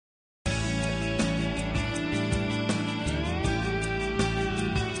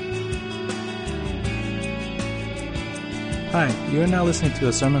Hi, you are now listening to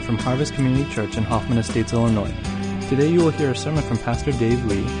a sermon from Harvest Community Church in Hoffman Estates, Illinois. Today you will hear a sermon from Pastor Dave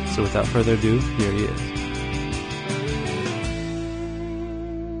Lee, so without further ado, here he is.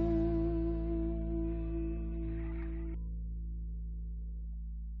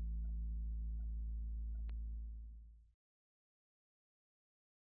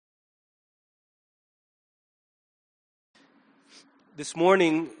 This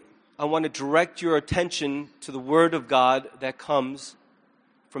morning, I want to direct your attention to the Word of God that comes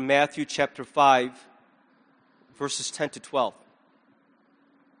from Matthew chapter 5, verses 10 to 12.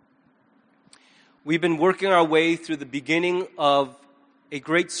 We've been working our way through the beginning of a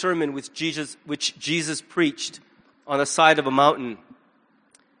great sermon which Jesus preached on the side of a mountain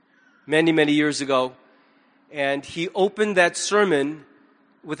many, many years ago. And he opened that sermon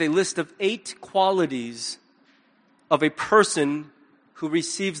with a list of 8 qualities of a person who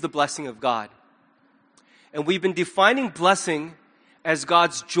receives the blessing of God. And we've been defining blessing as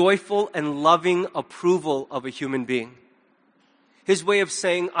God's joyful and loving approval of a human being. His way of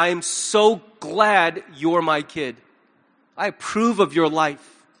saying, I am so glad you're my kid. I approve of your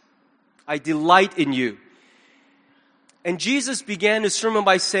life. I delight in you. And Jesus began his sermon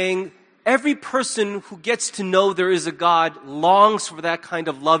by saying, every person who gets to know there is a God longs for that kind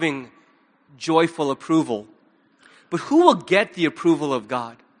of loving, joyful approval. But who will get the approval of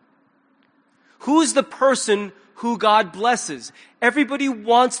God? Who is the person who God blesses? Everybody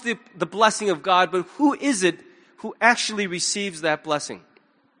wants the blessing of God, but who is it who actually receives that blessing?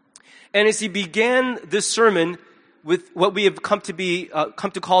 And as he began this sermon with what we have come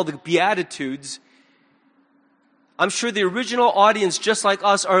to call the Beatitudes, I'm sure the original audience, just like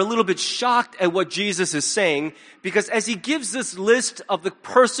us, are a little bit shocked at what Jesus is saying, because as he gives this list of the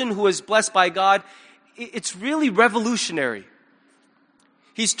person who is blessed by God, it's really revolutionary.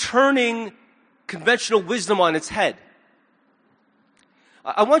 He's turning conventional wisdom on its head.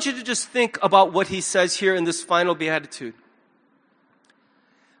 I want you to just think about what he says here in this final beatitude.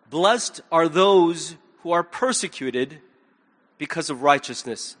 Blessed are those who are persecuted because of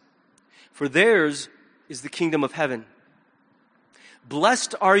righteousness, for theirs is the kingdom of heaven.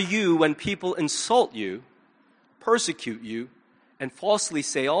 Blessed are you when people insult you, persecute you, and falsely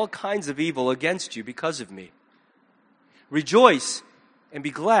say all kinds of evil against you because of me. Rejoice and be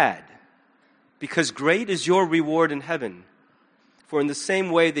glad, because great is your reward in heaven. For in the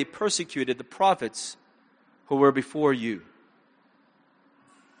same way they persecuted the prophets who were before you.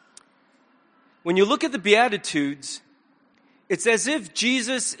 When you look at the Beatitudes, it's as if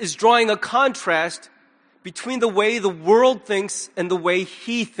Jesus is drawing a contrast between the way the world thinks and the way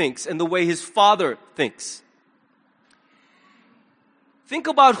he thinks and the way his Father thinks. Think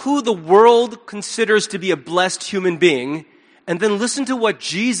about who the world considers to be a blessed human being, and then listen to what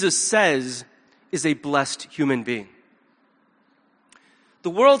Jesus says is a blessed human being. The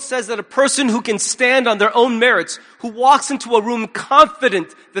world says that a person who can stand on their own merits, who walks into a room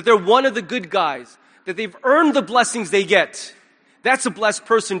confident that they're one of the good guys, that they've earned the blessings they get, that's a blessed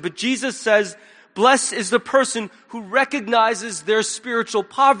person. But Jesus says, blessed is the person who recognizes their spiritual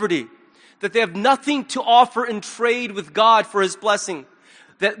poverty, that they have nothing to offer in trade with God for his blessing.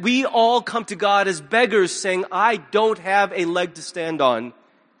 That we all come to God as beggars saying, I don't have a leg to stand on.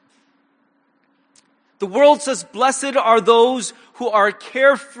 The world says, blessed are those who are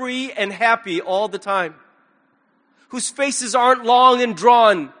carefree and happy all the time, whose faces aren't long and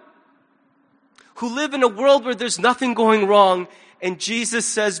drawn, who live in a world where there's nothing going wrong. And Jesus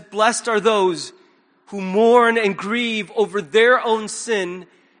says, blessed are those who mourn and grieve over their own sin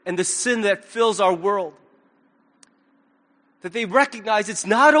and the sin that fills our world. That they recognize it's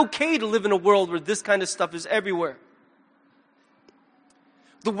not okay to live in a world where this kind of stuff is everywhere.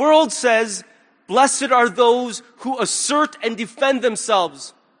 The world says, blessed are those who assert and defend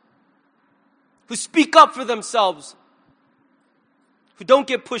themselves, who speak up for themselves, who don't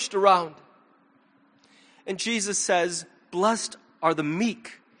get pushed around. And Jesus says, blessed are the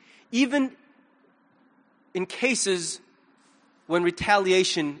meek, even in cases when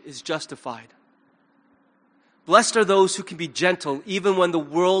retaliation is justified. Blessed are those who can be gentle, even when the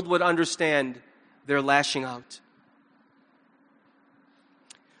world would understand they're lashing out.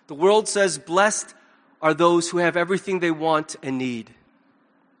 The world says, blessed are those who have everything they want and need.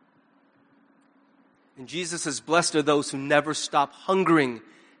 And Jesus says, blessed are those who never stop hungering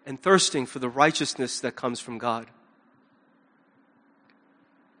and thirsting for the righteousness that comes from God.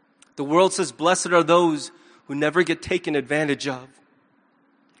 The world says, blessed are those who never get taken advantage of.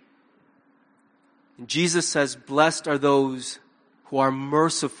 And Jesus says, blessed are those who are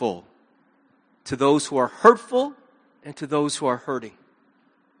merciful to those who are hurtful and to those who are hurting.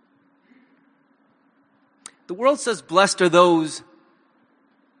 The world says, blessed are those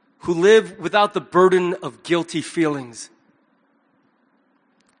who live without the burden of guilty feelings.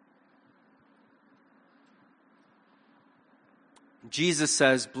 Jesus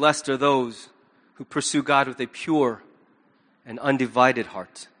says, blessed are those who pursue God with a pure and undivided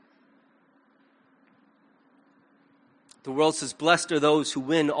heart. The world says, blessed are those who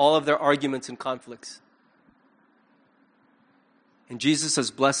win all of their arguments and conflicts. And Jesus says,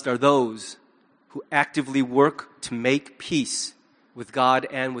 blessed are those who actively work to make peace with God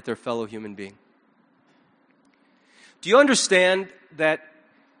and with their fellow human being. Do you understand that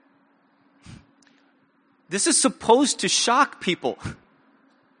this is supposed to shock people?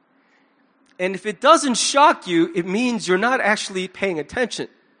 And if it doesn't shock you, it means you're not actually paying attention.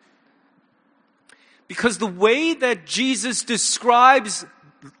 Because the way that Jesus describes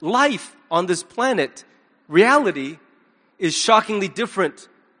life on this planet, reality, is shockingly different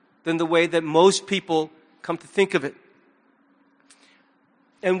than the way that most people come to think of it.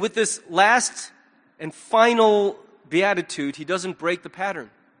 And with this last and final beatitude, he doesn't break the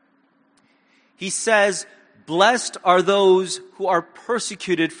pattern. He says, blessed are those who are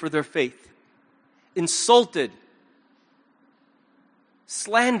persecuted for their faith, insulted,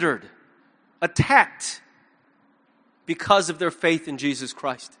 slandered, attacked because of their faith in Jesus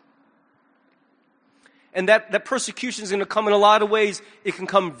Christ. And that persecution is going to come in a lot of ways. It can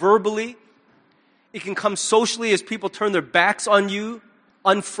come verbally. It can come socially as people turn their backs on you,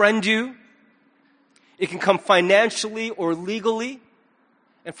 unfriend you. It can come financially or legally.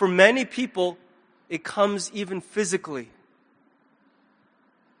 And for many people, it comes even physically.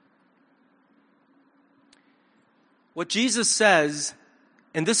 What Jesus says,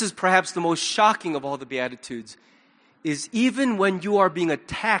 and this is perhaps the most shocking of all the Beatitudes, is even when you are being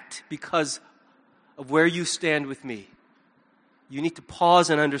attacked because of where you stand with me, you need to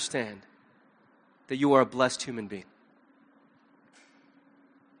pause and understand that you are a blessed human being.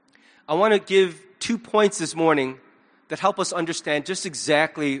 I want to give 2 points this morning that help us understand just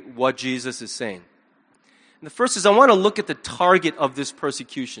exactly what Jesus is saying. And the first is I want to look at the target of this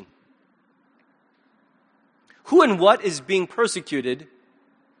persecution. Who and what is being persecuted,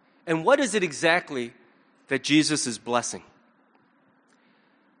 and what is it exactly that Jesus is blessing?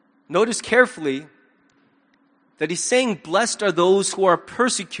 Notice carefully that he's saying, blessed are those who are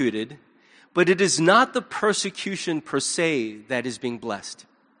persecuted, but it is not the persecution per se that is being blessed.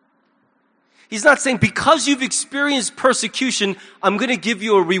 He's not saying, because you've experienced persecution, I'm going to give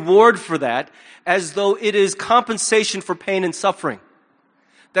you a reward for that, as though it is compensation for pain and suffering.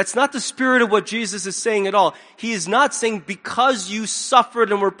 That's not the spirit of what Jesus is saying at all. He is not saying, because you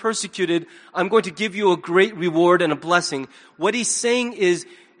suffered and were persecuted, I'm going to give you a great reward and a blessing. What he's saying is,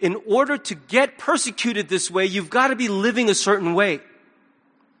 in order to get persecuted this way, you've got to be living a certain way.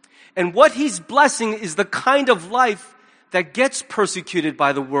 And what he's blessing is the kind of life that gets persecuted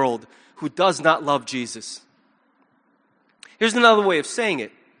by the world who does not love Jesus. Here's another way of saying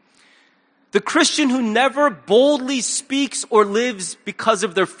it. The Christian who never boldly speaks or lives because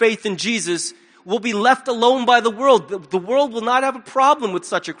of their faith in Jesus will be left alone by the world. The world will not have a problem with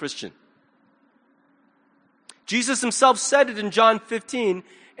such a Christian. Jesus himself said it in John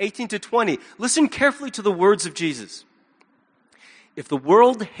 15:18-20. Listen carefully to the words of Jesus. If the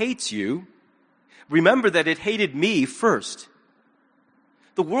world hates you, remember that it hated me first.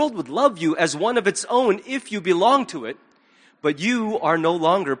 The world would love you as one of its own if you belong to it, but you are no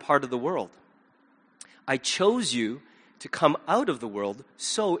longer part of the world. I chose you to come out of the world,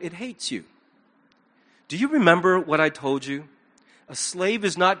 so it hates you. Do you remember what I told you? A slave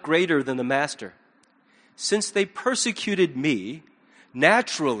is not greater than the master. Since they persecuted me,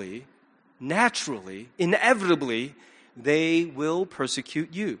 naturally, inevitably, they will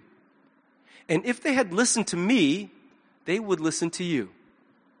persecute you. And if they had listened to me, they would listen to you.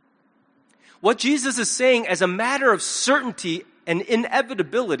 What Jesus is saying as a matter of certainty and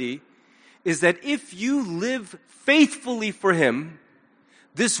inevitability is that if you live faithfully for him,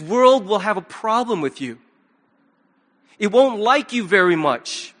 this world will have a problem with you. It won't like you very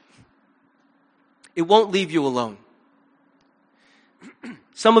much. It won't leave you alone.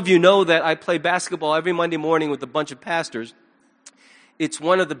 Some of you know that I play basketball every Monday morning with a bunch of pastors. It's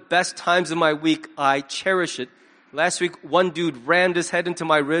one of the best times of my week. I cherish it. Last week, one dude rammed his head into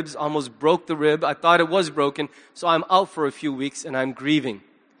my ribs, almost broke the rib. I thought it was broken, so I'm out for a few weeks and I'm grieving.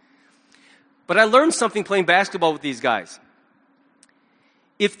 But I learned something playing basketball with these guys.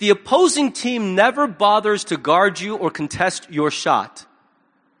 If the opposing team never bothers to guard you or contest your shot,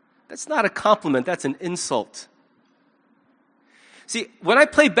 that's not a compliment, that's an insult. See, when I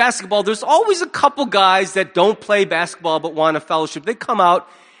play basketball, there's always a couple guys that don't play basketball but want a fellowship. They come out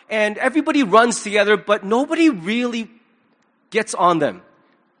and everybody runs together, but nobody really gets on them.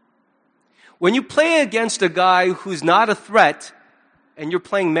 When you play against a guy who's not a threat, and you're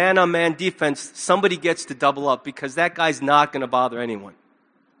playing man-on-man defense, somebody gets to double up because that guy's not going to bother anyone.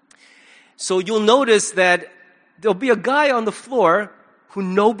 So you'll notice that there'll be a guy on the floor who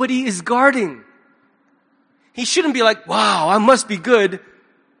nobody is guarding. He shouldn't be like, wow, I must be good.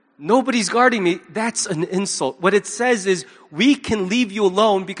 Nobody's guarding me. That's an insult. What it says is, we can leave you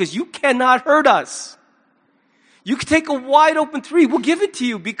alone because you cannot hurt us. You can take a wide open three. We'll give it to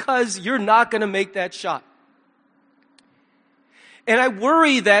you because you're not going to make that shot. And I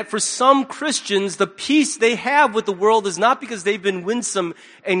worry that for some Christians, the peace they have with the world is not because they've been winsome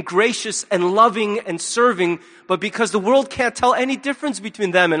and gracious and loving and serving, but because the world can't tell any difference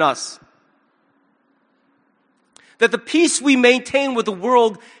between them and us. That the peace we maintain with the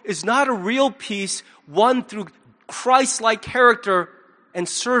world is not a real peace won through Christ-like character and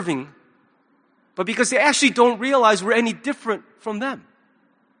serving, but because they actually don't realize we're any different from them.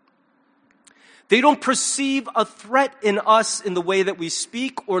 They don't perceive a threat in us in the way that we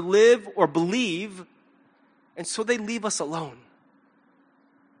speak or live or believe, and so they leave us alone.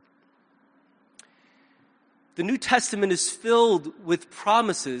 The New Testament is filled with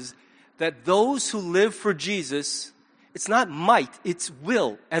promises that those who live for Jesus, it's not might, it's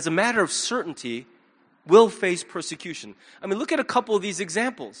will, as a matter of certainty, will face persecution. I mean, look at a couple of these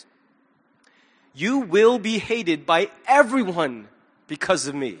examples. You will be hated by everyone because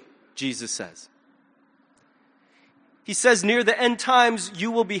of me, Jesus says. He says, near the end times,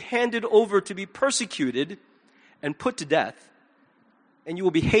 you will be handed over to be persecuted and put to death, and you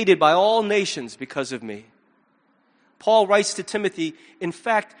will be hated by all nations because of me. Paul writes to Timothy, in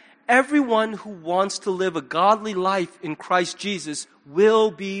fact, everyone who wants to live a godly life in Christ Jesus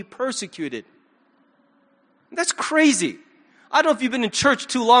will be persecuted. That's crazy. I don't know if you've been in church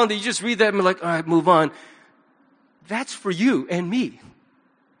too long that you just read that and be like, all right, move on. That's for you and me.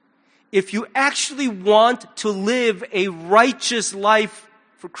 If you actually want to live a righteous life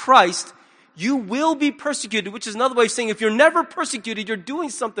for Christ, you will be persecuted, which is another way of saying if you're never persecuted, you're doing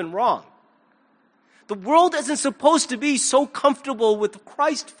something wrong. The world isn't supposed to be so comfortable with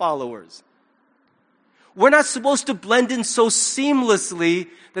Christ followers. We're not supposed to blend in so seamlessly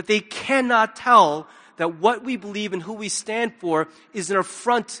that they cannot tell that what we believe and who we stand for is an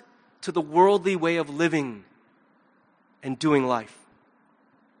affront to the worldly way of living and doing life.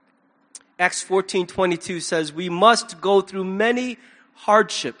 Acts 14:22 says, we must go through many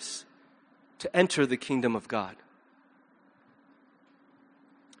hardships to enter the kingdom of God.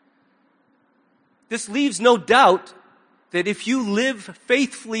 This leaves no doubt that if you live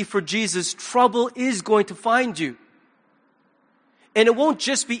faithfully for Jesus, trouble is going to find you. And it won't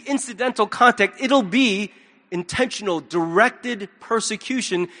just be incidental contact, it'll be intentional, directed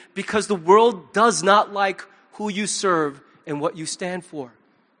persecution because the world does not like who you serve and what you stand for.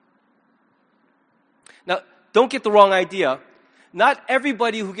 Now, don't get the wrong idea. Not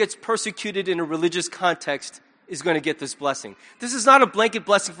everybody who gets persecuted in a religious context is going to get this blessing. This is not a blanket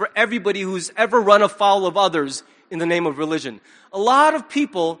blessing for everybody who's ever run afoul of others in the name of religion. A lot of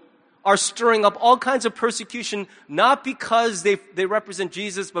people are stirring up all kinds of persecution, not because they represent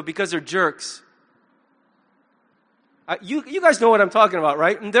Jesus, but because they're jerks. You guys know what I'm talking about,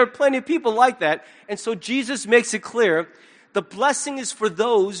 right? And there are plenty of people like that. And so Jesus makes it clear, the blessing is for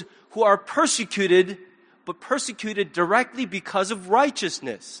those who are persecuted, but persecuted directly because of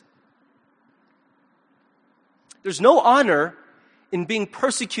righteousness. There's no honor in being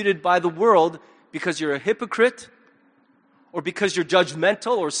persecuted by the world because you're a hypocrite, or because you're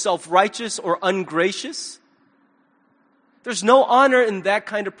judgmental or self-righteous or ungracious. There's no honor in that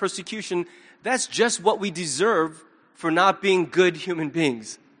kind of persecution. That's just what we deserve for not being good human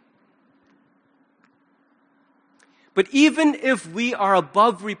beings. But even if we are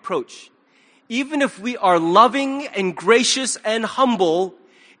above reproach, even if we are loving and gracious and humble,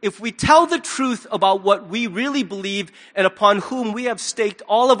 if we tell the truth about what we really believe and upon whom we have staked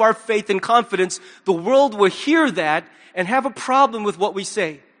all of our faith and confidence, the world will hear that and have a problem with what we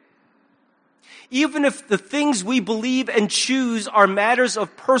say. Even if the things we believe and choose are matters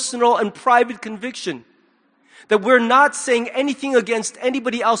of personal and private conviction, that we're not saying anything against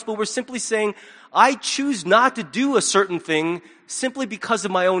anybody else, but we're simply saying, I choose not to do a certain thing simply because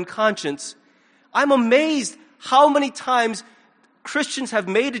of my own conscience. I'm amazed how many times Christians have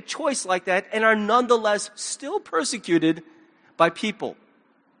made a choice like that and are nonetheless still persecuted by people.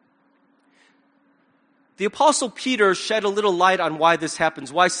 The Apostle Peter shed a little light on why this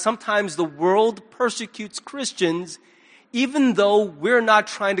happens, why sometimes the world persecutes Christians even though we're not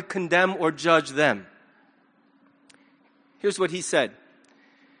trying to condemn or judge them. Here's what he said.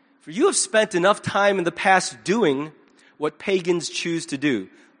 For you have spent enough time in the past doing what pagans choose to do,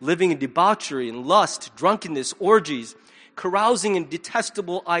 living in debauchery and lust, drunkenness, orgies, carousing in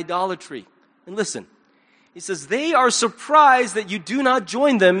detestable idolatry. And listen, he says, they are surprised that you do not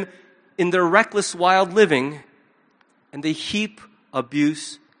join them in their reckless, wild living, and they heap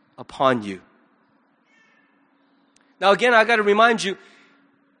abuse upon you. Now again, I got to remind you,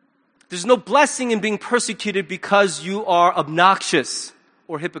 there's no blessing in being persecuted because you are obnoxious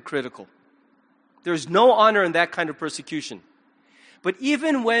or hypocritical. There's no honor in that kind of persecution. But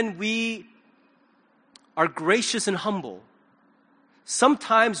even when we are gracious and humble,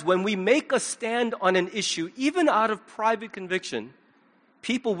 sometimes when we make a stand on an issue, even out of private conviction,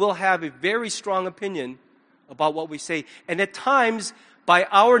 people will have a very strong opinion about what we say. And at times, by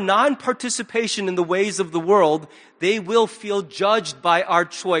our non-participation in the ways of the world, they will feel judged by our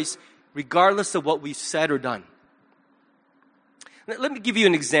choice, regardless of what we've said or done. Let me give you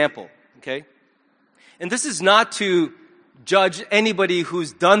an example, okay? And this is not to judge anybody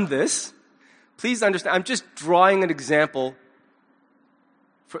who's done this. Please understand, I'm just drawing an example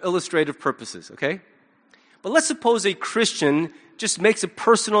for illustrative purposes, okay? But let's suppose a Christian just makes a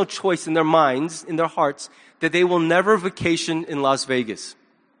personal choice in their minds, in their hearts, that they will never vacation in Las Vegas.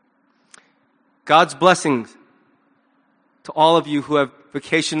 God's blessings to all of you who have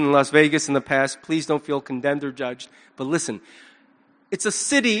vacationed in Las Vegas in the past. Please don't feel condemned or judged. But listen, it's a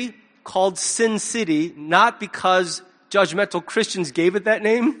city called Sin City, not because judgmental Christians gave it that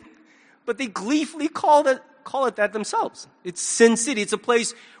name, but they gleefully call it that themselves. It's Sin City. It's a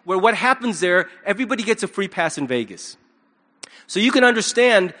place where what happens there, everybody gets a free pass in Vegas. So you can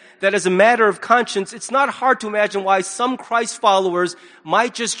understand that as a matter of conscience, it's not hard to imagine why some Christ followers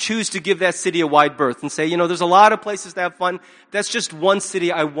might just choose to give that city a wide berth and say, there's a lot of places to have fun. That's just one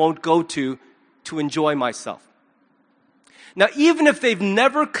city I won't go to enjoy myself. Now, even if they've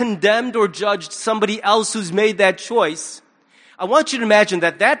never condemned or judged somebody else who's made that choice, I want you to imagine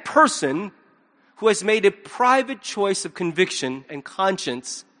that that person who has made a private choice of conviction and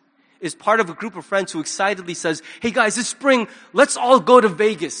conscience is part of a group of friends who excitedly says, hey guys, this spring, let's all go to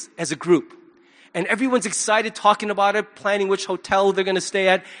Vegas as a group. And everyone's excited talking about it, planning which hotel they're going to stay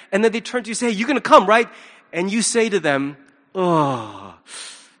at. And then they turn to you and say, hey, you're going to come, right? And you say to them, oh,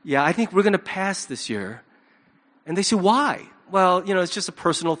 yeah, I think we're going to pass this year. And they say, why? Well, it's just a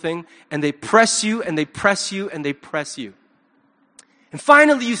personal thing. And they press you and they press you and they press you. And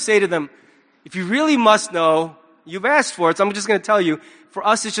finally you say to them, if you really must know, you've asked for it, so I'm just going to tell you, for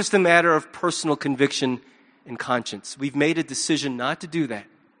us it's just a matter of personal conviction and conscience. We've made a decision not to do that.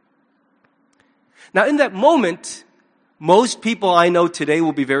 Now in that moment, most people I know today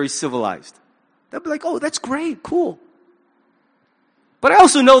will be very civilized. They'll be like, oh, that's great, cool. But I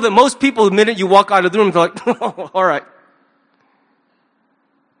also know that most people, the minute you walk out of the room, they're like, oh, all right.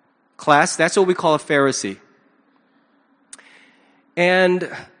 Class, that's what we call a Pharisee. And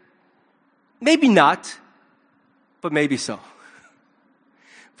maybe not, but maybe so.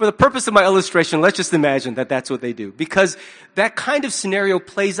 For the purpose of my illustration, let's just imagine that that's what they do. Because that kind of scenario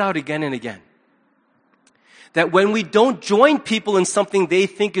plays out again and again. That when we don't join people in something they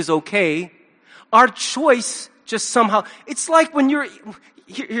think is okay, our choice just somehow, it's like when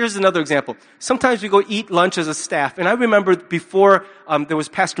here's another example. Sometimes we go eat lunch as a staff. And I remember before there was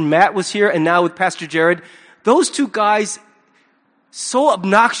Pastor Matt was here and now with Pastor Jared, those two guys so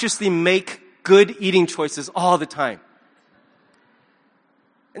obnoxiously make good eating choices all the time.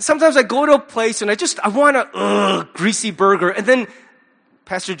 And sometimes I go to a place and I want a greasy burger. And then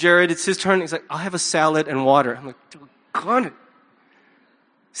Pastor Jared, it's his turn. He's like, I'll have a salad and water. I'm like, God,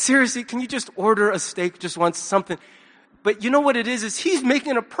 seriously, can you just order a steak, just want something? But you know what it is he's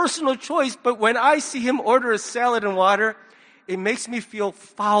making a personal choice. But when I see him order a salad and water, it makes me feel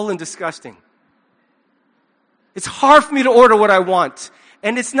foul and disgusting. It's hard for me to order what I want.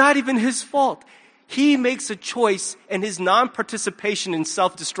 And it's not even his fault. He makes a choice, and his non-participation in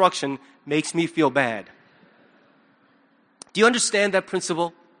self-destruction makes me feel bad. Do you understand that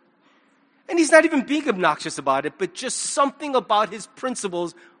principle? And he's not even being obnoxious about it, but just something about his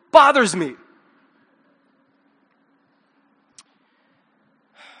principles bothers me.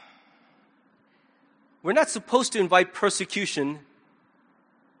 We're not supposed to invite persecution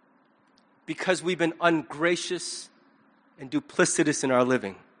because we've been ungracious and duplicitous in our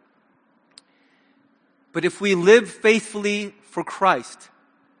living. But if we live faithfully for Christ,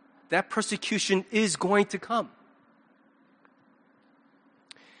 that persecution is going to come.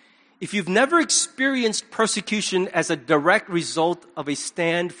 If you've never experienced persecution as a direct result of a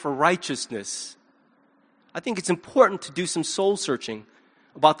stand for righteousness, I think it's important to do some soul searching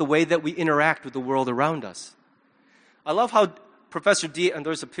about the way that we interact with the world around us. I love how Professor D, and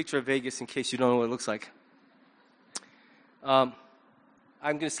there's a picture of Vegas in case you don't know what it looks like. I'm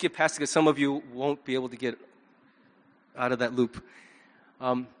going to skip past it because some of you won't be able to get out of that loop.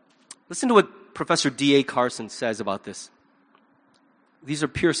 Listen to what Professor D.A. Carson says about this. These are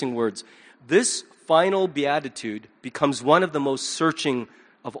piercing words. This final beatitude becomes one of the most searching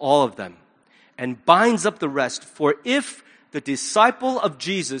of all of them and binds up the rest. For if the disciple of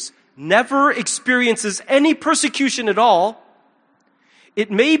Jesus never experiences any persecution at all, it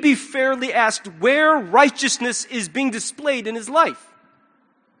may be fairly asked where righteousness is being displayed in his life.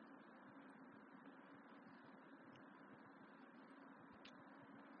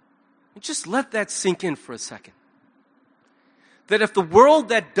 Just let that sink in for a second. That if the world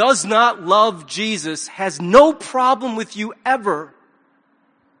that does not love Jesus has no problem with you ever,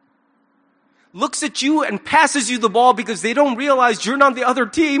 looks at you and passes you the ball because they don't realize you're not the other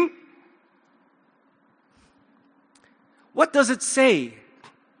team, what does it say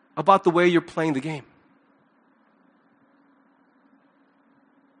about the way you're playing the game?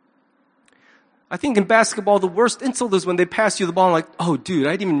 I think in basketball, the worst insult is when they pass you the ball and like, oh, dude,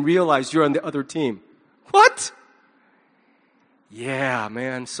 I didn't even realize you're on the other team. What? Yeah,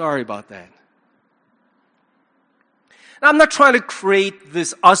 man, sorry about that. Now, I'm not trying to create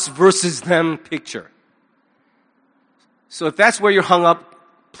this us versus them picture. So if that's where you're hung up,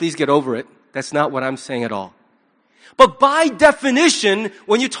 please get over it. That's not what I'm saying at all. But by definition,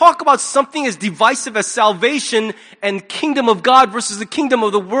 when you talk about something as divisive as salvation and kingdom of God versus the kingdom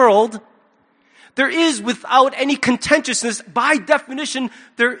of the world, there is, without any contentiousness, by definition,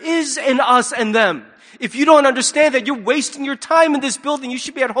 there is an us and them. If you don't understand that, you're wasting your time in this building. You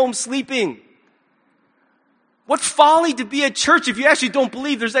should be at home sleeping. What folly to be at church if you actually don't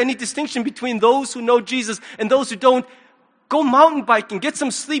believe there's any distinction between those who know Jesus and those who don't. Go mountain biking, get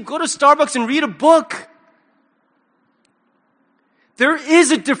some sleep, go to Starbucks and read a book. There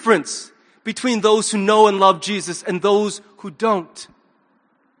is a difference between those who know and love Jesus and those who don't.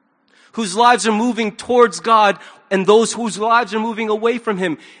 Whose lives are moving towards God and those whose lives are moving away from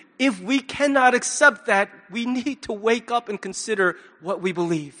Him. If we cannot accept that, we need to wake up and consider what we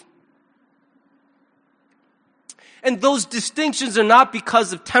believe. And those distinctions are not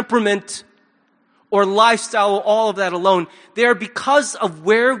because of temperament or lifestyle or all of that alone. They are because of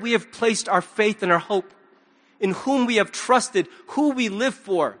where we have placed our faith and our hope, in whom we have trusted, who we live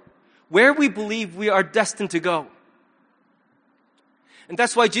for, where we believe we are destined to go. And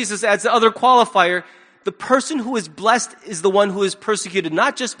that's why Jesus adds the other qualifier. The person who is blessed is the one who is persecuted,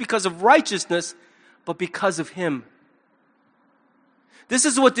 not just because of righteousness, but because of Him. This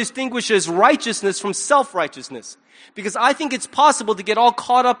is what distinguishes righteousness from self-righteousness. Because I think it's possible to get all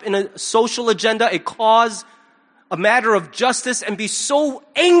caught up in a social agenda, a cause, a matter of justice, and be so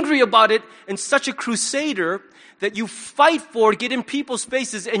angry about it and such a crusader that you fight for, get in people's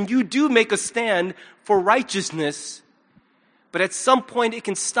faces, and you do make a stand for righteousness. But at some point, it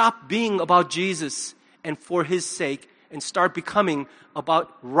can stop being about Jesus and for His sake and start becoming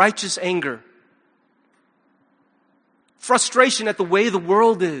about righteous anger. Frustration at the way the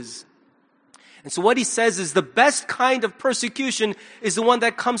world is. And so what he says is the best kind of persecution is the one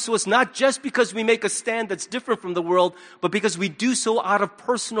that comes to us not just because we make a stand that's different from the world, but because we do so out of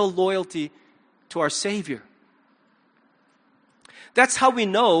personal loyalty to our Savior. That's how we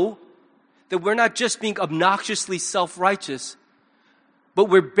know that we're not just being obnoxiously self-righteous, but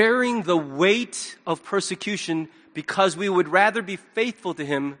we're bearing the weight of persecution because we would rather be faithful to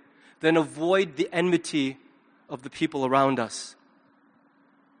Him than avoid the enmity of the people around us.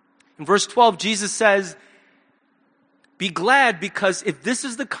 In verse 12, Jesus says, be glad because if this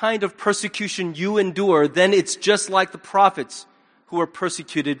is the kind of persecution you endure, then it's just like the prophets who were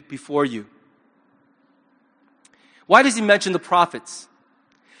persecuted before you. Why does he mention the prophets?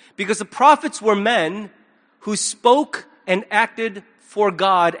 Because the prophets were men who spoke and acted for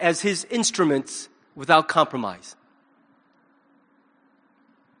God as His instruments without compromise.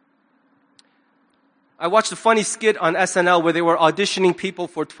 I watched a funny skit on SNL where they were auditioning people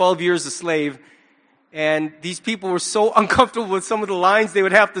for 12 Years a Slave, and these people were so uncomfortable with some of the lines they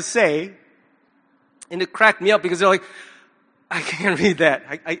would have to say, and it cracked me up because they're like, I can't read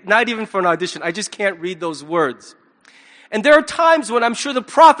that. Not even for an audition. I just can't read those words. And there are times when I'm sure the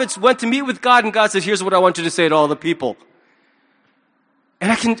prophets went to meet with God and God said, here's what I want you to say to all the people.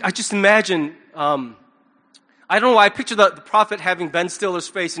 And I just imagine, I don't know why, I picture the prophet having Ben Stiller's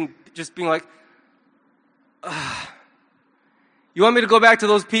face and just being like, you want me to go back to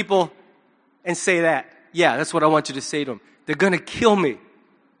those people and say that? Yeah, that's what I want you to say to them. They're going to kill me.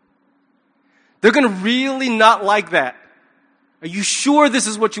 They're going to really not like that. Are you sure this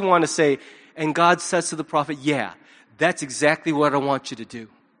is what you want to say? And God says to the prophet, yeah, That's exactly what I want you to do.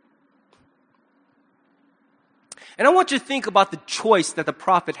 And I want you to think about the choice that the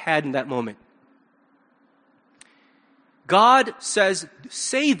prophet had in that moment. God says,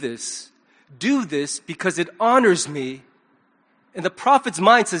 say this, do this because it honors me. And the prophet's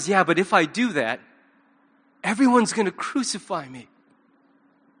mind says, yeah, but if I do that, everyone's going to crucify me.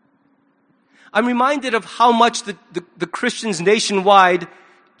 I'm reminded of how much the Christians nationwide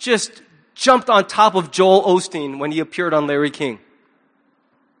just jumped on top of Joel Osteen when he appeared on Larry King.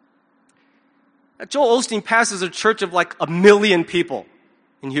 Now, Joel Osteen pastors a church of like 1 million people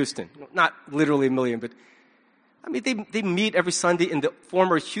in Houston. Not literally 1 million, but I mean, they meet every Sunday in the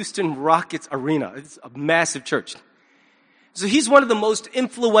former Houston Rockets Arena. It's a massive church. So he's one of the most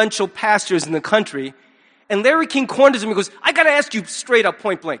influential pastors in the country. And Larry King corners him and goes, I got to ask you straight up,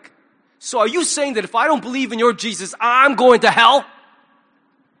 point blank. So are you saying that if I don't believe in your Jesus, I'm going to hell?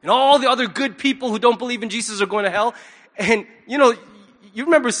 And all the other good people who don't believe in Jesus are going to hell? And, you know, you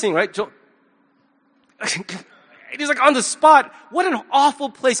remember seeing, right? He's like on the spot. What an awful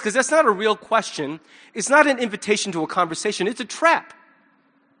place, because that's not a real question. It's not an invitation to a conversation. It's a trap.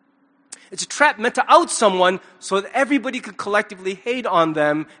 It's a trap meant to out someone so that everybody could collectively hate on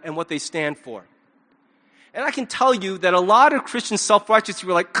them and what they stand for. And I can tell you that a lot of Christian self-righteous, you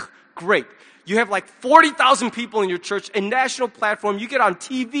were like, great. You have like 40,000 people in your church, a national platform. You get on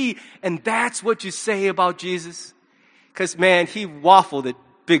TV, and that's what you say about Jesus. Because, man, he waffled it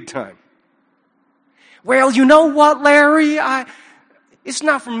big time. Well, you know what, Larry? It's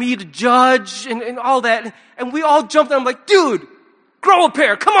not for me to judge and all that. And we all jumped on him like, dude, grow a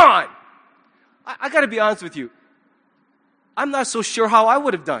pair. Come on. I got to be honest with you. I'm not so sure how I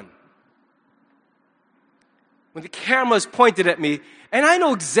would have done. When the camera's pointed at me, and I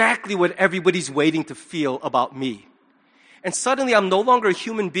know exactly what everybody's waiting to feel about me. And suddenly I'm no longer a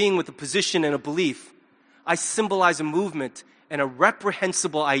human being with a position and a belief. I symbolize a movement and a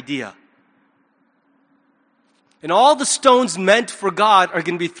reprehensible idea. And all the stones meant for God are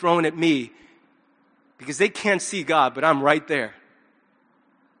going to be thrown at me because they can't see God, but I'm right there.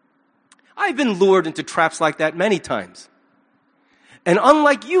 I've been lured into traps like that many times. And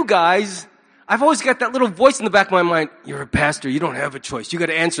unlike you guys, I've always got that little voice in the back of my mind, you're a pastor, you don't have a choice. You got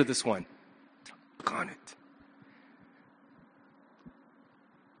to answer this one. Doggone it.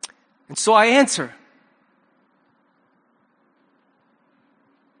 And so I answer.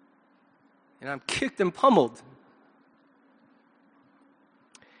 And I'm kicked and pummeled.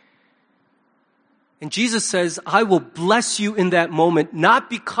 And Jesus says, I will bless you in that moment, not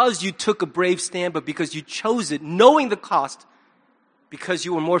because you took a brave stand, but because you chose it, knowing the cost, because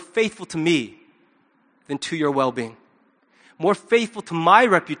you were more faithful to me than to your well-being. More faithful to my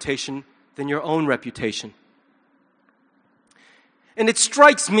reputation than your own reputation. And it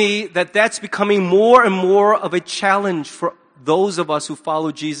strikes me that that's becoming more and more of a challenge for those of us who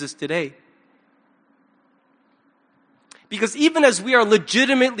follow Jesus today. Because even as we are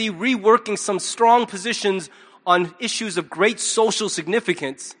legitimately reworking some strong positions on issues of great social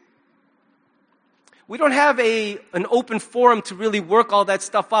significance, we don't have an open forum to really work all that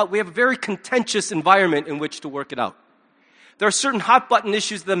stuff out. We have a very contentious environment in which to work it out. There are certain hot button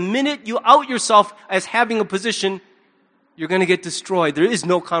issues. The minute you out yourself as having a position, you're going to get destroyed. There is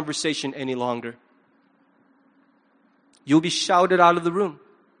no conversation any longer. You'll be shouted out of the room.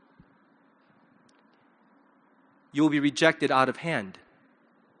 You will be rejected out of hand,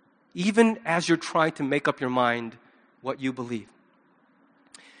 even as you're trying to make up your mind what you believe.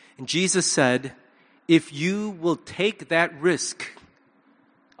 And Jesus said, if you will take that risk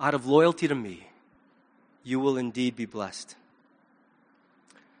out of loyalty to me, you will indeed be blessed.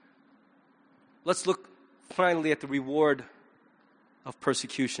 Let's look finally at the reward of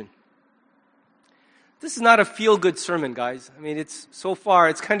persecution. This is not a feel-good sermon, guys. I mean, so far,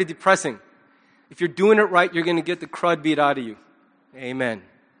 it's kind of depressing. If you're doing it right, you're going to get the crud beat out of you. Amen.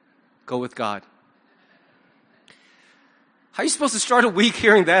 Go with God. How are you supposed to start a week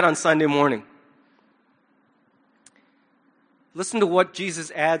hearing that on Sunday morning? Listen to what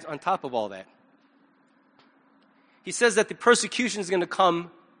Jesus adds on top of all that. He says that the persecution is going to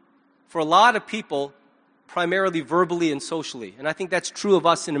come for a lot of people, primarily verbally and socially. And I think that's true of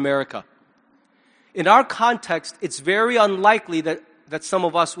us in America. In our context, it's very unlikely that some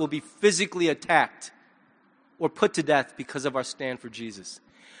of us will be physically attacked or put to death because of our stand for Jesus.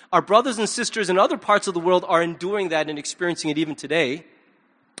 Our brothers and sisters in other parts of the world are enduring that and experiencing it even today.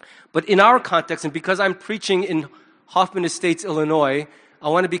 But in our context, and because I'm preaching in Hoffman Estates, Illinois, I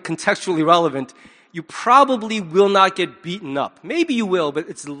want to be contextually relevant. You probably will not get beaten up. Maybe you will, but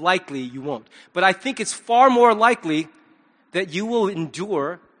it's likely you won't. But I think it's far more likely that you will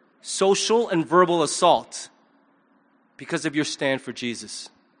endure social and verbal assault because of your stand for Jesus.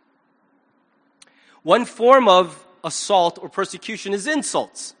 One form of assault or persecution is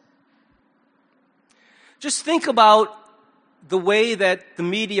insults. Just think about the way that the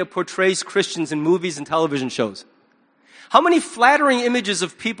media portrays Christians in movies and television shows. How many flattering images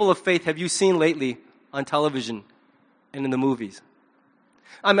of people of faith have you seen lately on television and in the movies?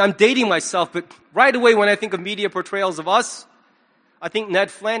 I'm dating myself, but right away when I think of media portrayals of us, I think Ned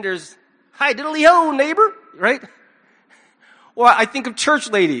Flanders, hi diddly-ho, neighbor, right? Or I think of Church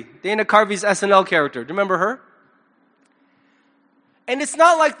Lady, Dana Carvey's SNL character. Do you remember her? And it's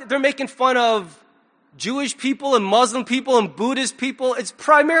not like they're making fun of Jewish people and Muslim people and Buddhist people. It's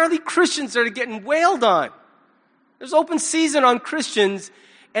primarily Christians that are getting wailed on. There's open season on Christians,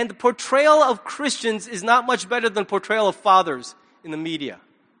 and the portrayal of Christians is not much better than the portrayal of fathers in the media.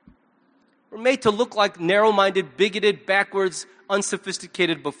 We're made to look like narrow-minded, bigoted, backwards,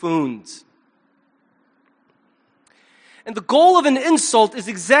 unsophisticated buffoons. And the goal of an insult is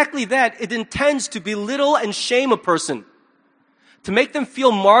exactly that. It intends to belittle and shame a person, to make them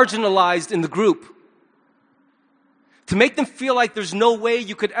feel marginalized in the group, to make them feel like there's no way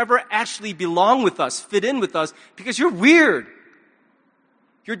you could ever actually belong with us, fit in with us, because you're weird,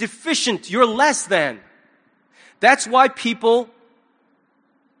 you're deficient, you're less than. That's why people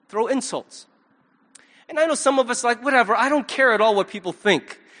throw insults. And I know some of us are like, whatever, I don't care at all what people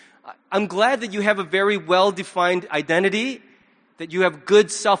think. I'm glad that you have a very well-defined identity, that you have good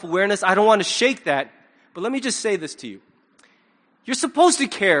self-awareness. I don't want to shake that. But let me just say this to you. You're supposed to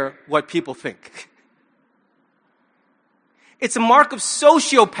care what people think. It's a mark of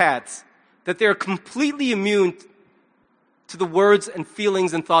sociopaths that they're completely immune to the words and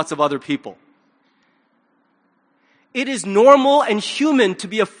feelings and thoughts of other people. It is normal and human to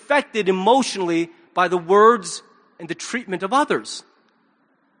be affected emotionally by the words and the treatment of others.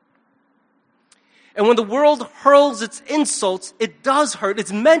 And when the world hurls its insults, it does hurt.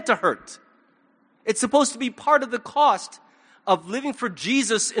 It's meant to hurt. It's supposed to be part of the cost of living for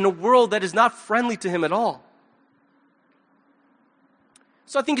Jesus in a world that is not friendly to Him at all.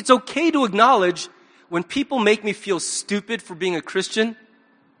 So I think it's okay to acknowledge when people make me feel stupid for being a Christian.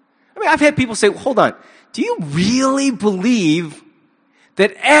 I mean, I've had people say, hold on, do you really believe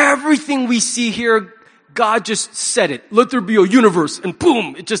that everything we see here, God just said it? Let there be a universe, and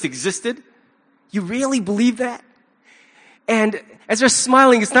boom, it just existed? You really believe that? And as they're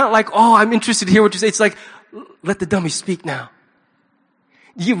smiling, it's not like, oh, I'm interested to hear what you say. It's like, let the dummy speak now.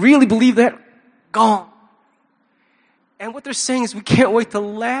 Do you really believe that? Go on. And what they're saying is, we can't wait to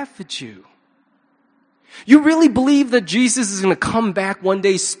laugh at you. You really believe that Jesus is going to come back one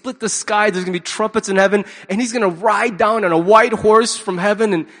day, split the sky, there's going to be trumpets in heaven, and He's going to ride down on a white horse from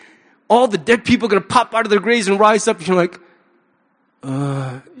heaven, and all the dead people are going to pop out of their graves and rise up, and you're like,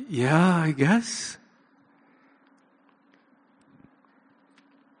 yeah, I guess.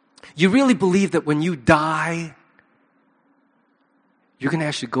 You really believe that when you die, you're going to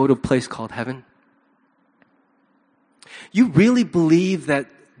actually go to a place called heaven? You really believe that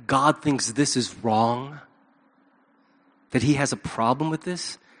God thinks this is wrong? That He has a problem with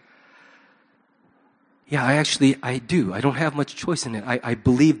this? Yeah, I do. I don't have much choice in it. I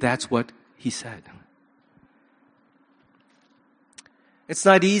believe that's what He said. It's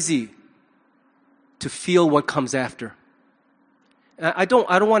not easy to feel what comes after. I don't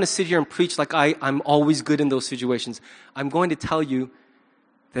want to sit here and preach like I'm always good in those situations. I'm going to tell you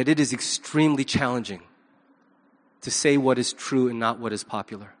that it is extremely challenging to say what is true and not what is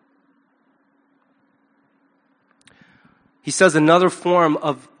popular. He says another form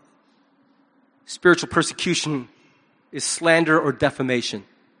of spiritual persecution is slander or defamation.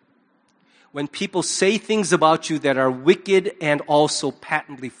 When people say things about you that are wicked and also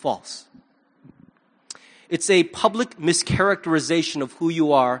patently false. It's a public mischaracterization of who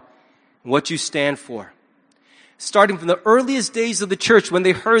you are and what you stand for. Starting from the earliest days of the church, when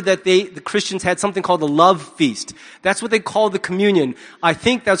they heard that the Christians had something called the love feast. That's what they called the communion. I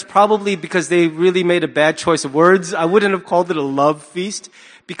think that's probably because they really made a bad choice of words. I wouldn't have called it a love feast,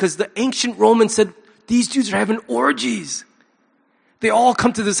 because the ancient Romans said, these Jews are having orgies. They all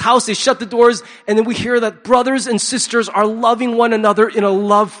come to this house, they shut the doors, and then we hear that brothers and sisters are loving one another in a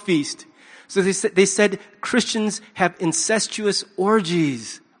love feast. So they said Christians have incestuous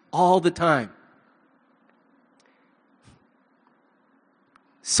orgies all the time.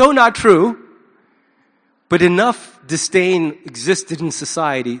 So not true, but enough disdain existed in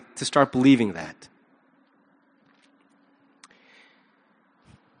society to start believing that.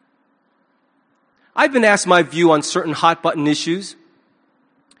 I've been asked my view on certain hot-button issues.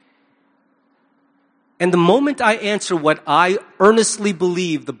 And the moment I answer what I earnestly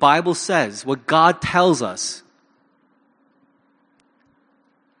believe the Bible says, what God tells us,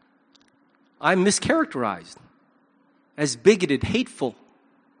 I'm mischaracterized as bigoted, hateful,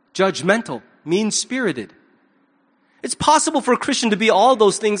 judgmental, mean-spirited. It's possible for a Christian to be all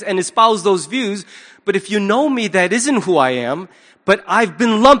those things and espouse those views, but if you know me, that isn't who I am, but I've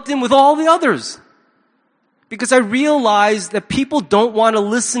been lumped in with all the others. Because I realize that people don't want to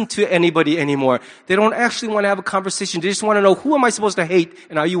listen to anybody anymore. They don't actually want to have a conversation. They just want to know, who am I supposed to hate,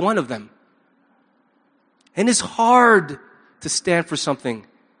 and are you one of them? And it's hard to stand for something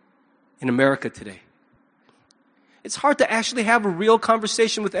in America today. It's hard to actually have a real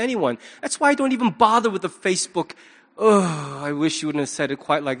conversation with anyone. That's why I don't even bother with the Facebook. Oh, I wish you wouldn't have said it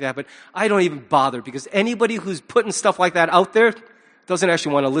quite like that, but I don't even bother, because anybody who's putting stuff like that out there doesn't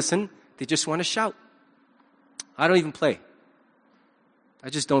actually want to listen. They just want to shout. I don't even play. I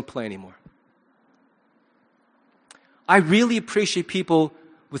just don't play anymore. I really appreciate people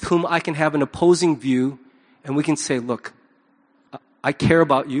with whom I can have an opposing view, and we can say, look, I care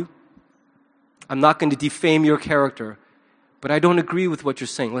about you. I'm not going to defame your character, but I don't agree with what you're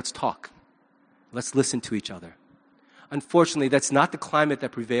saying. Let's talk. Let's listen to each other. Unfortunately, that's not the climate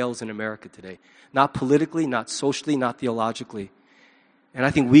that prevails in America today. Not politically, not socially, not theologically. And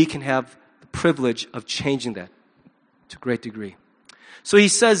I think we can have the privilege of changing that to a great degree. So he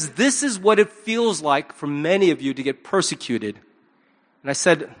says, this is what it feels like for many of you to get persecuted. And I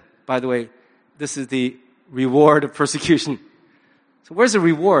said, by the way, this is the reward of persecution. So where's the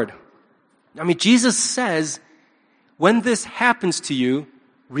reward? I mean, Jesus says, when this happens to you,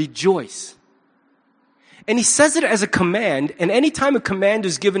 rejoice. And he says it as a command, and anytime a command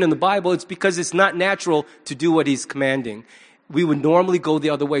is given in the Bible, it's because it's not natural to do what he's commanding. We would normally go the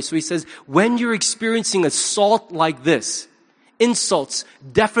other way. So he says, when you're experiencing assault like this, insults,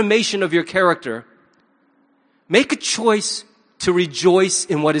 defamation of your character, make a choice to rejoice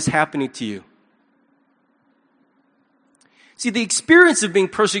in what is happening to you. See, the experience of being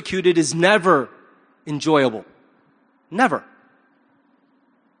persecuted is never enjoyable. Never.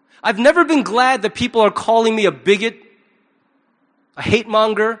 I've never been glad that people are calling me a bigot, a hate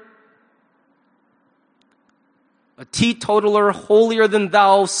monger, a teetotaler, holier than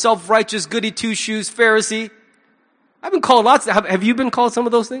thou, self-righteous, goody two-shoes, Pharisee. I've been called lots. Have you been called some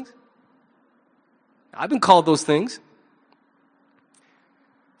of those things? I've been called those things.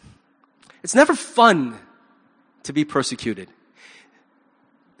 It's never fun to be persecuted.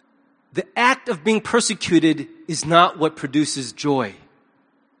 The act of being persecuted is not what produces joy.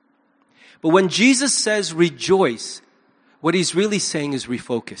 But when Jesus says rejoice, what he's really saying is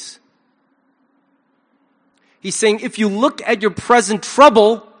refocus. He's saying, if you look at your present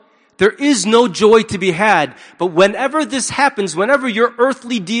trouble, there is no joy to be had. But whenever this happens, whenever your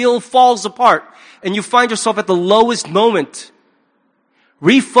earthly deal falls apart, and you find yourself at the lowest moment,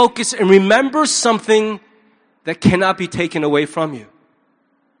 refocus and remember something that cannot be taken away from you.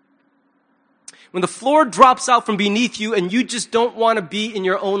 When the floor drops out from beneath you and you just don't want to be in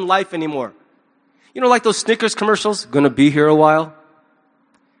your own life anymore. You know, like those Snickers commercials, gonna be here a while.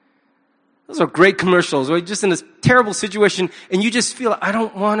 Those are great commercials, where you're just in this terrible situation and you just feel, I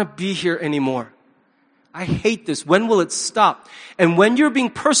don't want to be here anymore. I hate this. When will it stop? And when you're being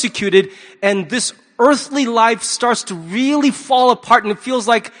persecuted and this earthly life starts to really fall apart and it feels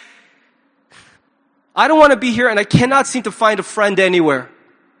like, I don't want to be here and I cannot seem to find a friend anywhere.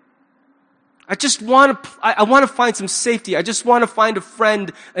 I want to find some safety. I just want to find a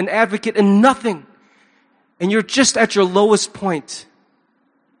friend, an advocate, and nothing. And you're just at your lowest point.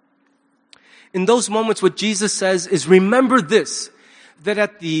 In those moments, what Jesus says is, remember this, that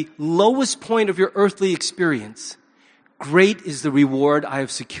at the lowest point of your earthly experience, great is the reward I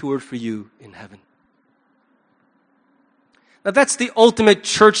have secured for you in heaven. Now that's the ultimate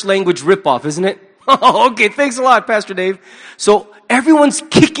church language ripoff, isn't it? Oh, okay, thanks a lot, Pastor Dave. So everyone's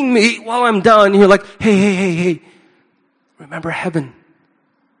kicking me while I'm down, and you're like, hey, remember heaven.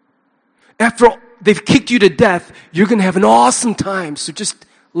 After they've kicked you to death, you're going to have an awesome time, so just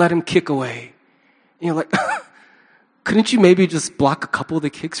let them kick away. And you're like, couldn't you maybe just block a couple of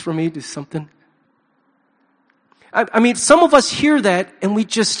the kicks for me, do something? I mean, some of us hear that, and we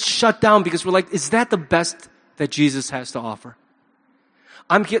just shut down because we're like, is that the best that Jesus has to offer?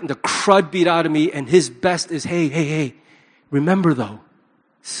 I'm getting the crud beat out of me, and his best is, hey, remember though,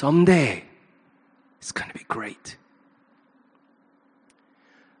 someday it's going to be great.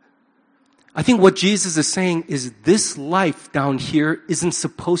 I think what Jesus is saying is this life down here isn't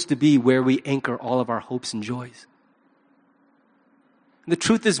supposed to be where we anchor all of our hopes and joys. And the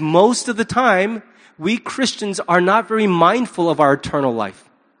truth is, most of the time, we Christians are not very mindful of our eternal life.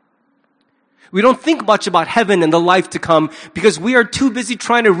 We don't think much about heaven and the life to come because we are too busy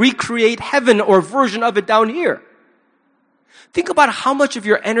trying to recreate heaven or a version of it down here. Think about how much of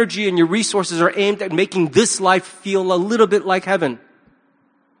your energy and your resources are aimed at making this life feel a little bit like heaven.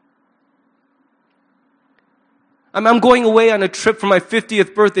 I'm going away on a trip for my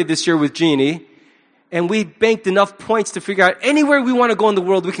 50th birthday this year with Jeannie, and we banked enough points to figure out anywhere we want to go in the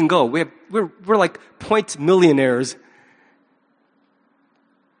world we can go. We're like point millionaires.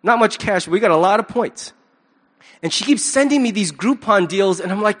 Not much cash, but we got a lot of points. And she keeps sending me these Groupon deals,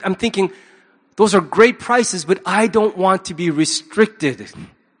 and I'm thinking, those are great prices, but I don't want to be restricted.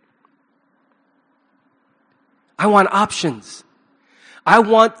 I want options. I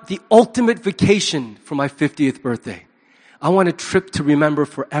want the ultimate vacation for my 50th birthday. I want a trip to remember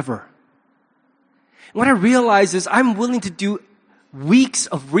forever. And what I realize is I'm willing to do weeks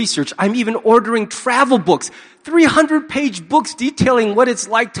of research. I'm even ordering travel books, 300-page books detailing what it's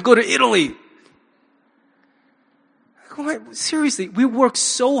like to go to Italy. Seriously, we work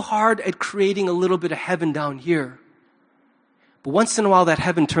so hard at creating a little bit of heaven down here. But once in a while, that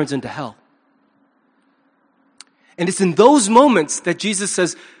heaven turns into hell. And it's in those moments that Jesus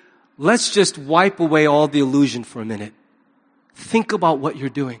says, let's just wipe away all the illusion for a minute. Think about what you're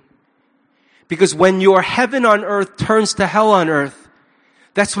doing. Because when your heaven on earth turns to hell on earth,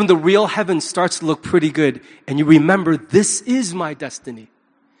 that's when the real heaven starts to look pretty good. And you remember, this is my destiny.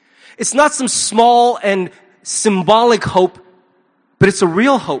 It's not some small and symbolic hope, but it's a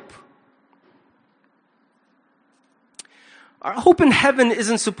real hope. Our hope in heaven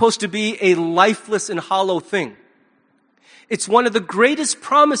isn't supposed to be a lifeless and hollow thing. It's one of the greatest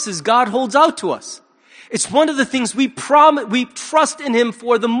promises God holds out to us. It's one of the things we trust in Him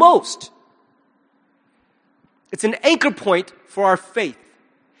for the most. It's an anchor point for our faith.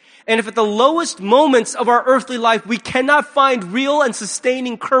 And if at the lowest moments of our earthly life we cannot find real and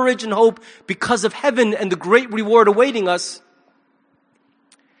sustaining courage and hope because of heaven and the great reward awaiting us,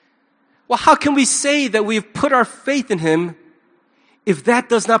 well, how can we say that we have put our faith in Him if that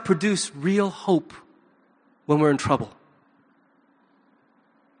does not produce real hope when we're in trouble?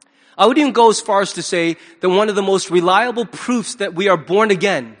 I would even go as far as to say that one of the most reliable proofs that we are born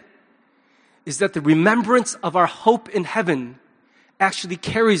again is that the remembrance of our hope in heaven actually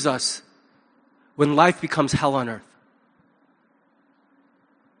carries us when life becomes hell on earth.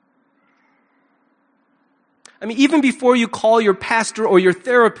 I mean, even before you call your pastor or your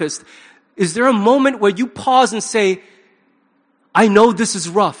therapist, is there a moment where you pause and say, I know this is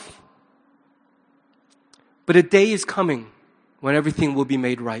rough, but a day is coming when everything will be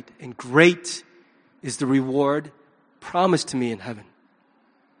made right, and great is the reward promised to me in heaven.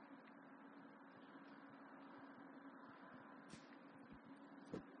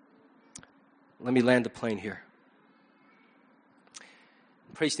 Let me land the plane here.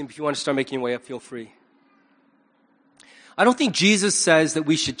 Praise Team, if you want to start making your way up, feel free. I don't think Jesus says that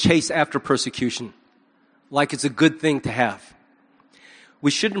we should chase after persecution like it's a good thing to have.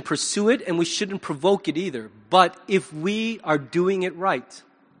 We shouldn't pursue it and we shouldn't provoke it either. But if we are doing it right,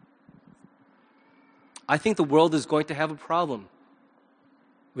 I think the world is going to have a problem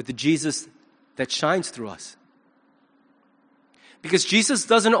with the Jesus that shines through us. Because Jesus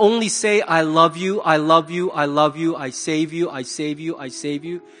doesn't only say, I love you, I love you, I love you, I save you, I save you, I save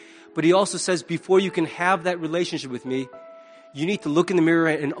you. But He also says, before you can have that relationship with me, you need to look in the mirror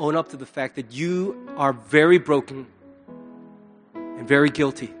and own up to the fact that you are very broken and very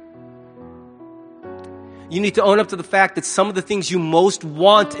guilty. You need to own up to the fact that some of the things you most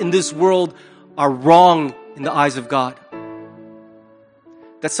want in this world are wrong in the eyes of God.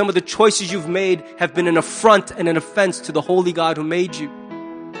 That some of the choices you've made have been an affront and an offense to the holy God who made you.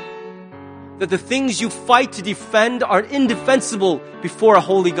 That the things you fight to defend are indefensible before a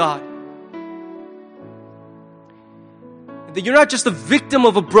holy God. That you're not just a victim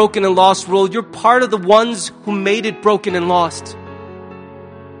of a broken and lost world, you're part of the ones who made it broken and lost.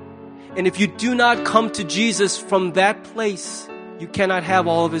 And if you do not come to Jesus from that place, you cannot have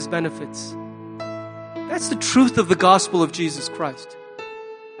all of His benefits. That's the truth of the gospel of Jesus Christ.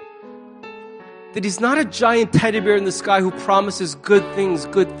 That He's not a giant teddy bear in the sky who promises good things,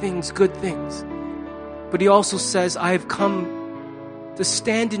 good things, good things. But He also says, I have come to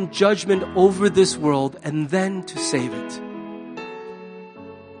stand in judgment over this world and then to save it.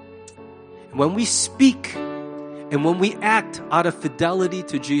 And when we speak and when we act out of fidelity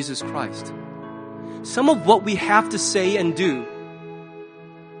to Jesus Christ, some of what we have to say and do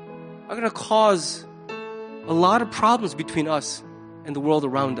are going to cause a lot of problems between us and the world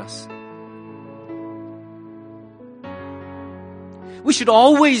around us. We should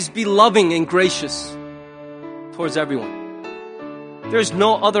always be loving and gracious towards everyone. There's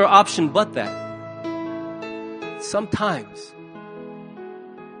no other option but that. Sometimes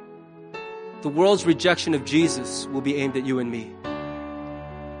the world's rejection of Jesus will be aimed at you and me.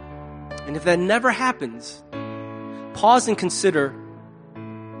 And if that never happens, pause and consider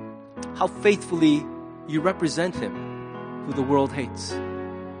how faithfully you represent him, who the world hates.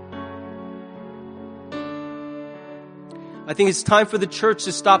 I think it's time for the church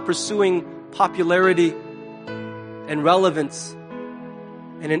to stop pursuing popularity and relevance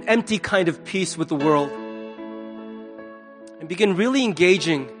and an empty kind of peace with the world, and begin really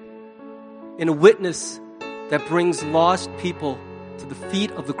engaging in a witness that brings lost people to the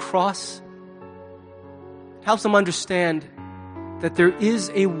feet of the cross, helps them understand that there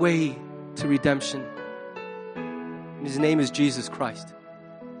is a way to redemption, and his name is Jesus Christ.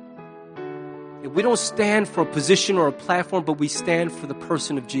 We don't stand for a position or a platform, but we stand for the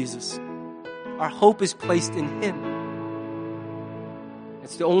person of Jesus. Our hope is placed in him.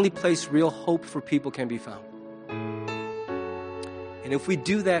 It's the only place real hope for people can be found. And if we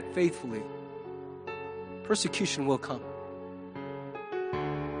do that faithfully, persecution will come.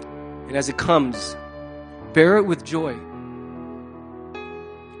 And as it comes, bear it with joy.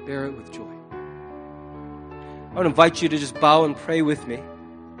 Bear it with joy. I want to invite you to just bow and pray with me.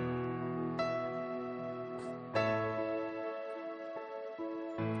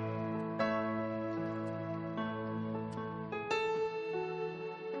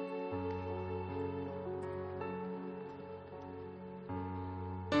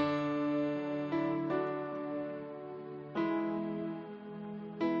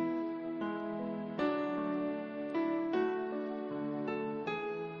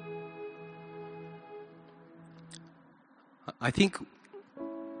 I think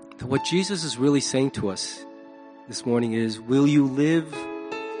that what Jesus is really saying to us this morning is, will you live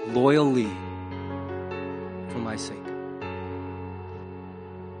loyally for my sake?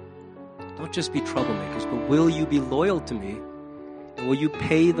 Don't just be troublemakers, but will you be loyal to me? And will you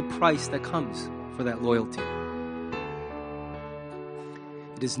pay the price that comes for that loyalty?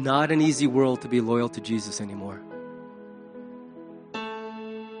 It is not an easy world to be loyal to Jesus anymore.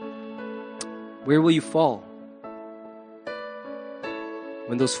 Where will you fall?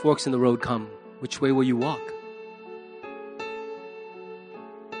 When those forks in the road come, which way will you walk?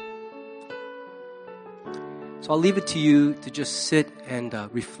 So I'll leave it to you to just sit and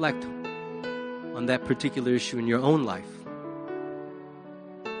reflect on that particular issue in your own life.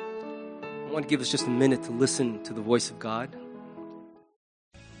 I want to give us just a minute to listen to the voice of God.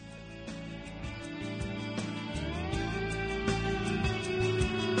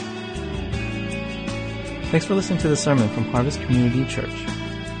 Thanks for listening to the sermon from Harvest Community Church.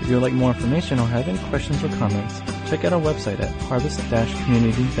 If you would like more information or have any questions or comments, check out our website at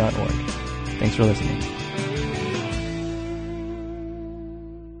harvest-community.org. Thanks for listening.